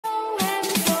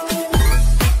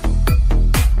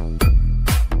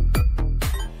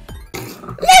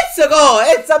go!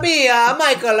 It's me,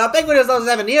 Michael,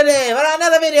 Penguinos007 here today for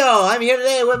another video. I'm here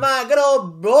today with my good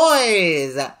old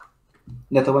boys.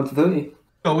 Nither 130.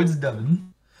 Oh, it's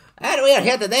Devon. And we are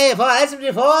here today for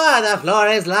SMG4, the floor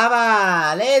is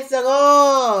lava. Let's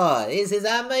go! This is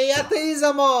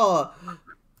amayatismo.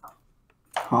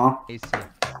 Huh?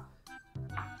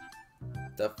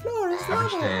 The floor is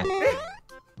lava.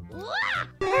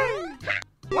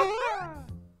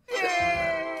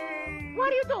 What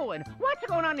are you doing? What's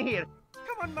going on here?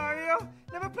 Come on, Mario.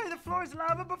 Never played the floor is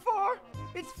lava before?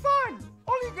 It's fun.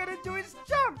 All you gotta do is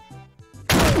jump.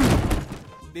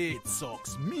 It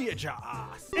sucks major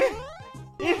ass.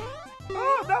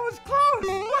 Oh, that was close.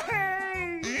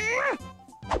 Way!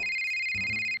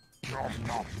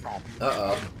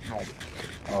 Uh-oh.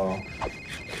 Oh.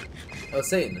 Oh,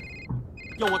 Satan.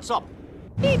 Yo, what's up?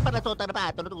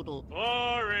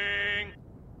 Boring.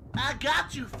 I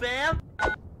got you, fam.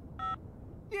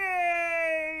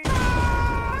 Yay!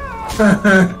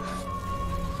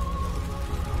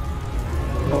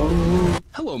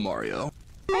 Hello, Mario.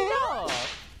 Hello.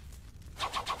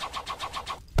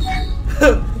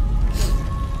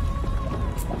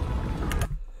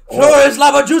 Floor is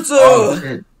lava jutsu! Oh,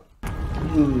 shit.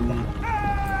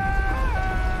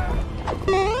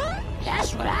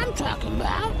 That's what I'm talking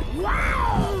about.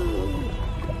 Wow.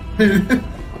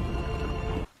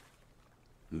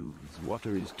 Whose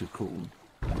water is too cold.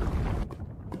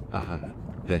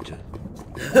 Better.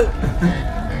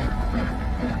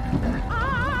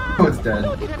 Oh, it's dead.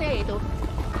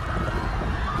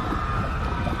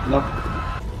 Nope.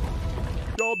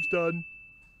 Job's done.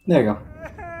 There you go.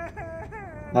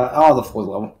 Oh, the floor's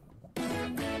level.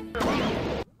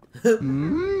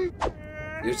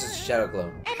 Use this shadow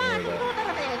clone.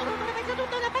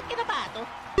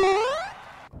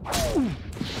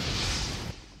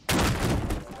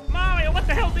 Mario, what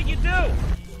the hell did you do?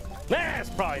 That's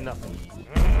probably nothing.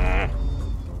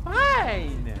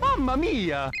 Fine. Mamma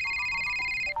mia!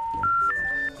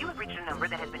 You have reached a number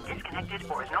that has been disconnected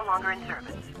or is no longer in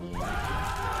service.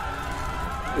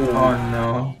 Oh,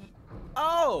 no.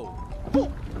 Oh!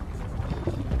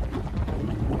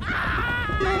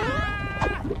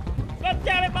 God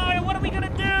damn it, Mario! What are we gonna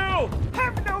do?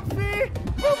 Have no fear.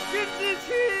 Pumpkins is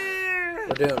here.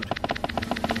 We're doomed.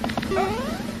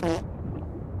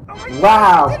 Oh my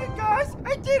Wow. God, I did it, guys.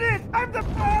 I did it. I'm the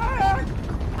best.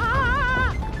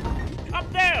 Up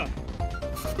there!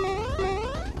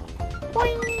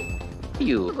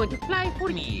 You're going to fly for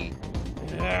me.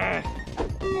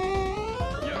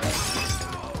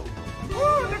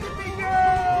 Woo, look at me go.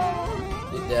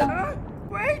 He's dead.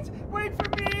 Wait for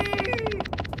me.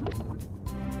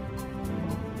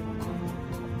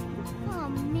 Oh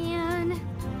man.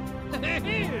 Dead.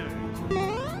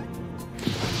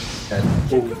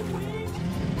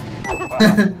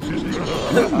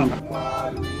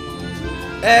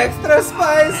 Extra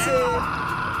spicy!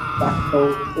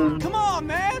 Come on,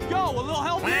 man! Go! A little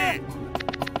help here!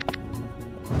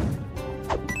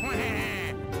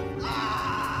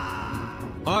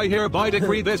 I hereby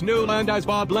decree this new land as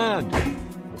Bob Land.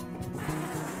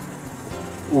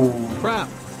 Ooh. Crap.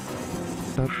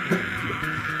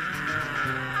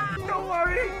 Don't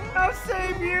worry. I'll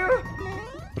save you.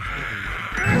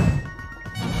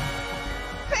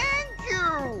 Thank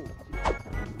you.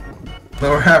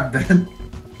 Lower half dead.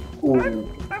 Ooh.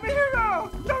 I'm a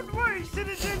hero. Don't worry,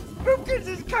 citizens. Pumpkins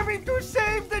is coming to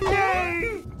save the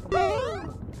day.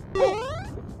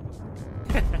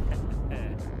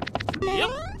 Yep.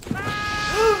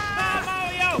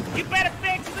 Mario! You better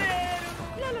fix it!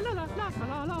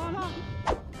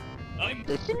 I'm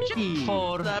The SMG4.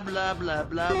 Blah blah blah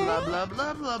blah blah blah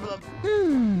blah blah blah.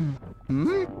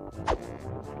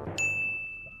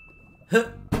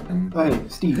 Hey,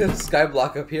 Steve.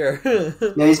 Skyblock up here.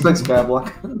 Yeah, he's playing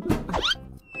Skyblock.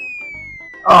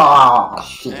 Oh,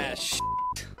 shit. Ah, sh**.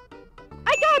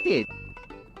 I got it.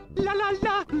 La la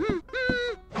la.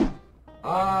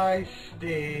 Hi,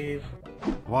 Steve.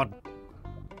 What?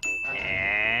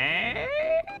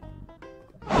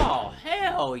 Oh,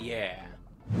 hell yeah!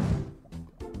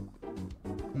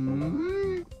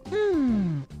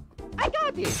 I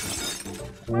got it.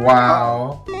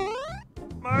 Wow.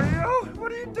 Mario,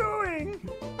 what are you doing?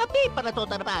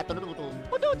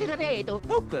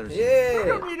 Hookers. I Yeah!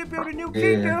 don't need to build a new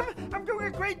kingdom. I'm doing a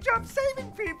great job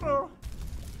saving people.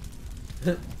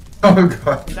 Oh,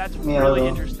 God. That's Yeah. really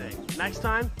interesting. Next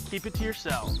time, keep it to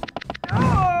yourself.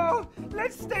 No,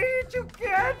 let's stay here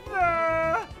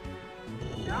together.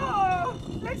 No,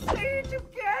 let's stay here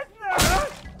together.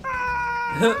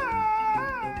 Ah!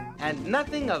 And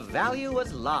nothing of value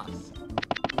was lost.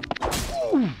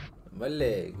 My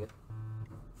leg.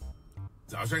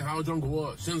 早上好，中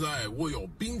国！现在我有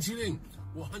冰淇淋，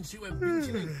我很喜欢冰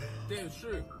淇淋，但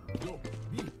是有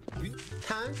冰。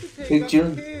 Time to take Big a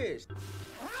Jim. piss.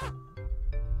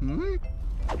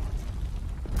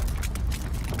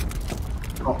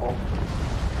 Uh-oh.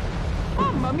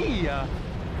 Mamma mia!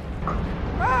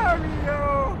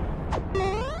 Mario!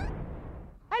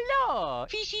 Hello!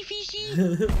 Fishy, fishy!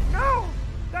 No!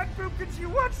 That Bucans you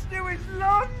once knew is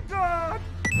long gone!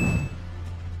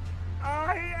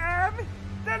 I am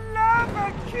the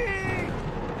Lava King!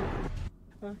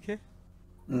 Okay.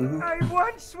 I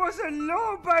once was a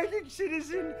law-abiding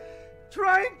citizen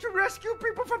trying to rescue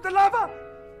people from the lava!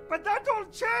 But that all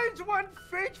changed one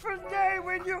fateful day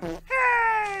when you...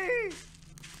 Hey!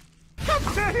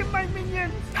 Capture him, my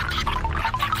minions!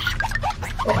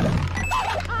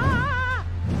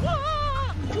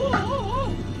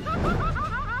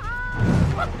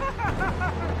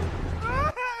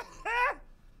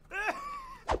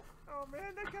 Oh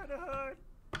man, that kinda hurt.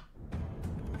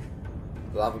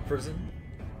 Lava prison?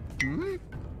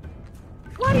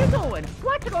 What are you doing?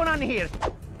 What's going on here?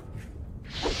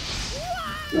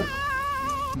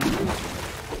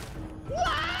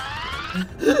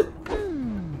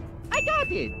 I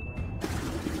got it!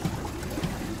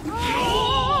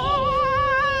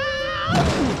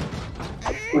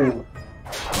 Ooh.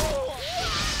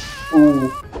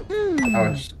 Ooh.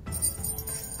 Ouch.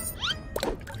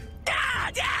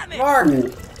 Mark!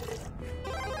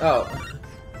 Oh.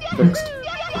 Fixed.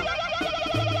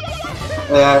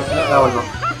 Yeah, that was a...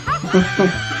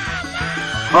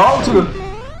 Oh, two.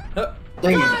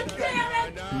 Dang it.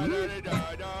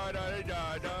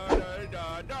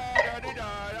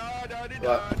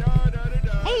 What?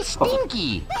 Hey,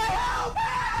 Stinky!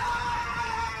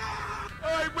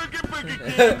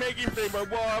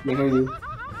 We hear you.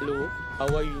 Hello, how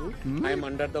are you? I am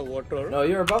under the water. No,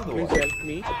 you're above the Please water. help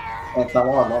me. That's not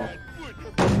one, no.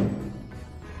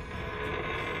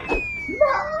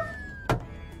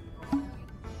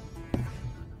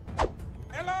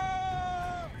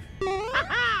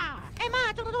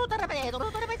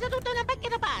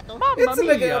 It's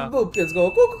making a boopkins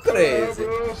go cuckoo crazy.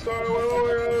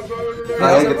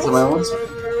 I get some ones.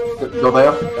 Go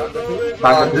there.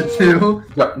 Back into two.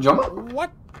 Jump.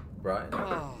 What? Brian.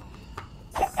 Ah.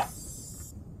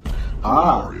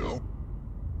 Mario.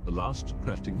 The last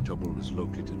crafting table is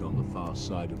located on the far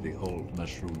side of the old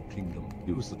Mushroom Kingdom.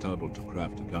 Use the table to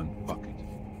craft a gun bucket.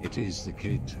 It is the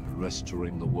key to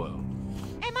restoring the world.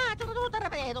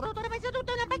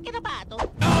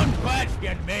 Don't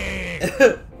question me!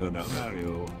 No, no,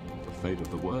 Mario. The fate of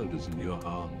the world is in your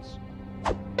hands.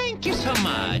 Thank you so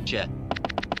much.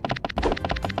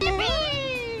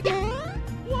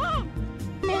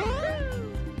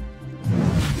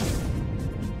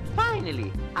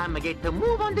 Finally, I'ma get to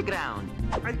move on the ground.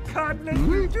 I can't let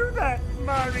you do that,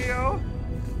 Mario!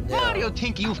 Mario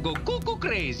think you go cuckoo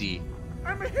crazy.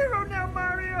 I'm a hero now,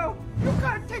 Mario! You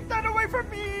can't take that away from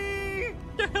me!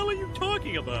 The hell are you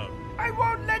talking about? I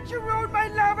won't let you ruin my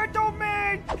lava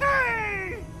domain!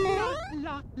 Hey!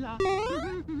 La la.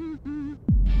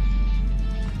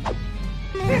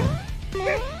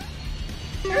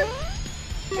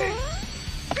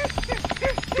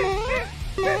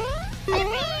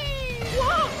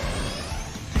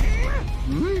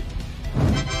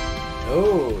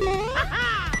 Oh.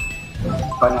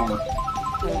 Banana.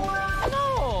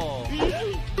 No.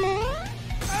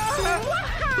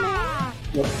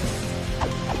 Yep.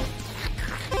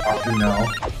 Oh, no.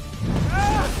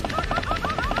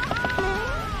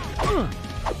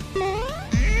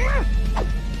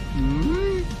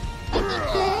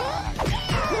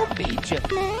 No beach.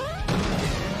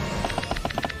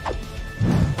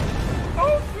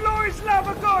 Oh, Floor's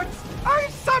lava gods! I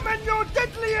summon your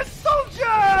deadliest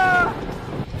soldier!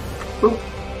 Boop.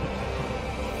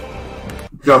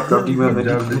 Drop the demon in the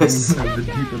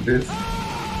deep abyss.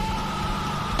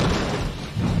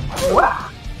 Wow.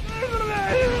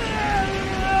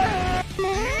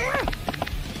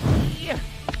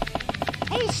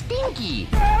 Hey, Stinky!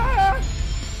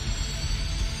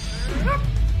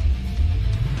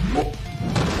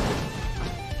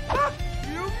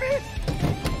 You missed!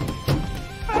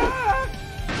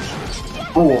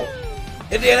 Cool.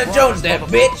 Indiana Jones, that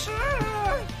bitch!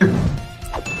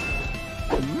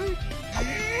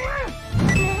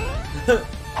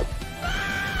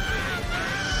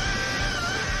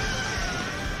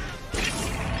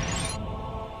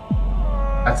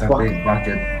 That's a big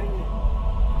bucket.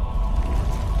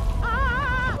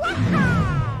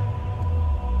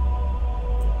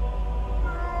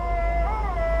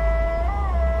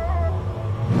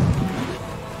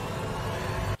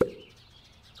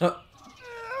 Huh.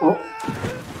 Oh.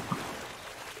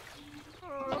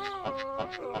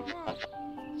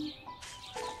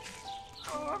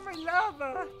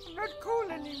 not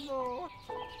cool anymore.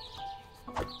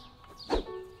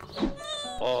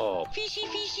 Oh, fishy,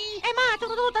 fishy. Ma,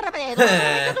 tutto ripeto.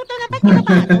 Tutto una pacchia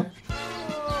pato.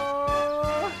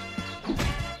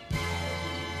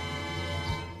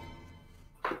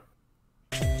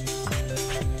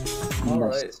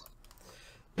 Alright.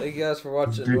 Thank you guys for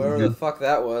watching, whatever the fuck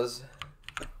that was.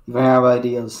 You have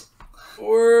ideas.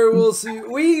 Or we'll see.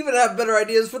 We even have better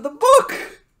ideas for the book!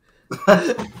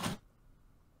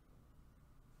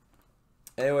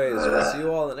 Anyways, we'll see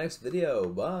you all in the next video.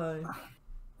 Bye.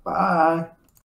 Bye.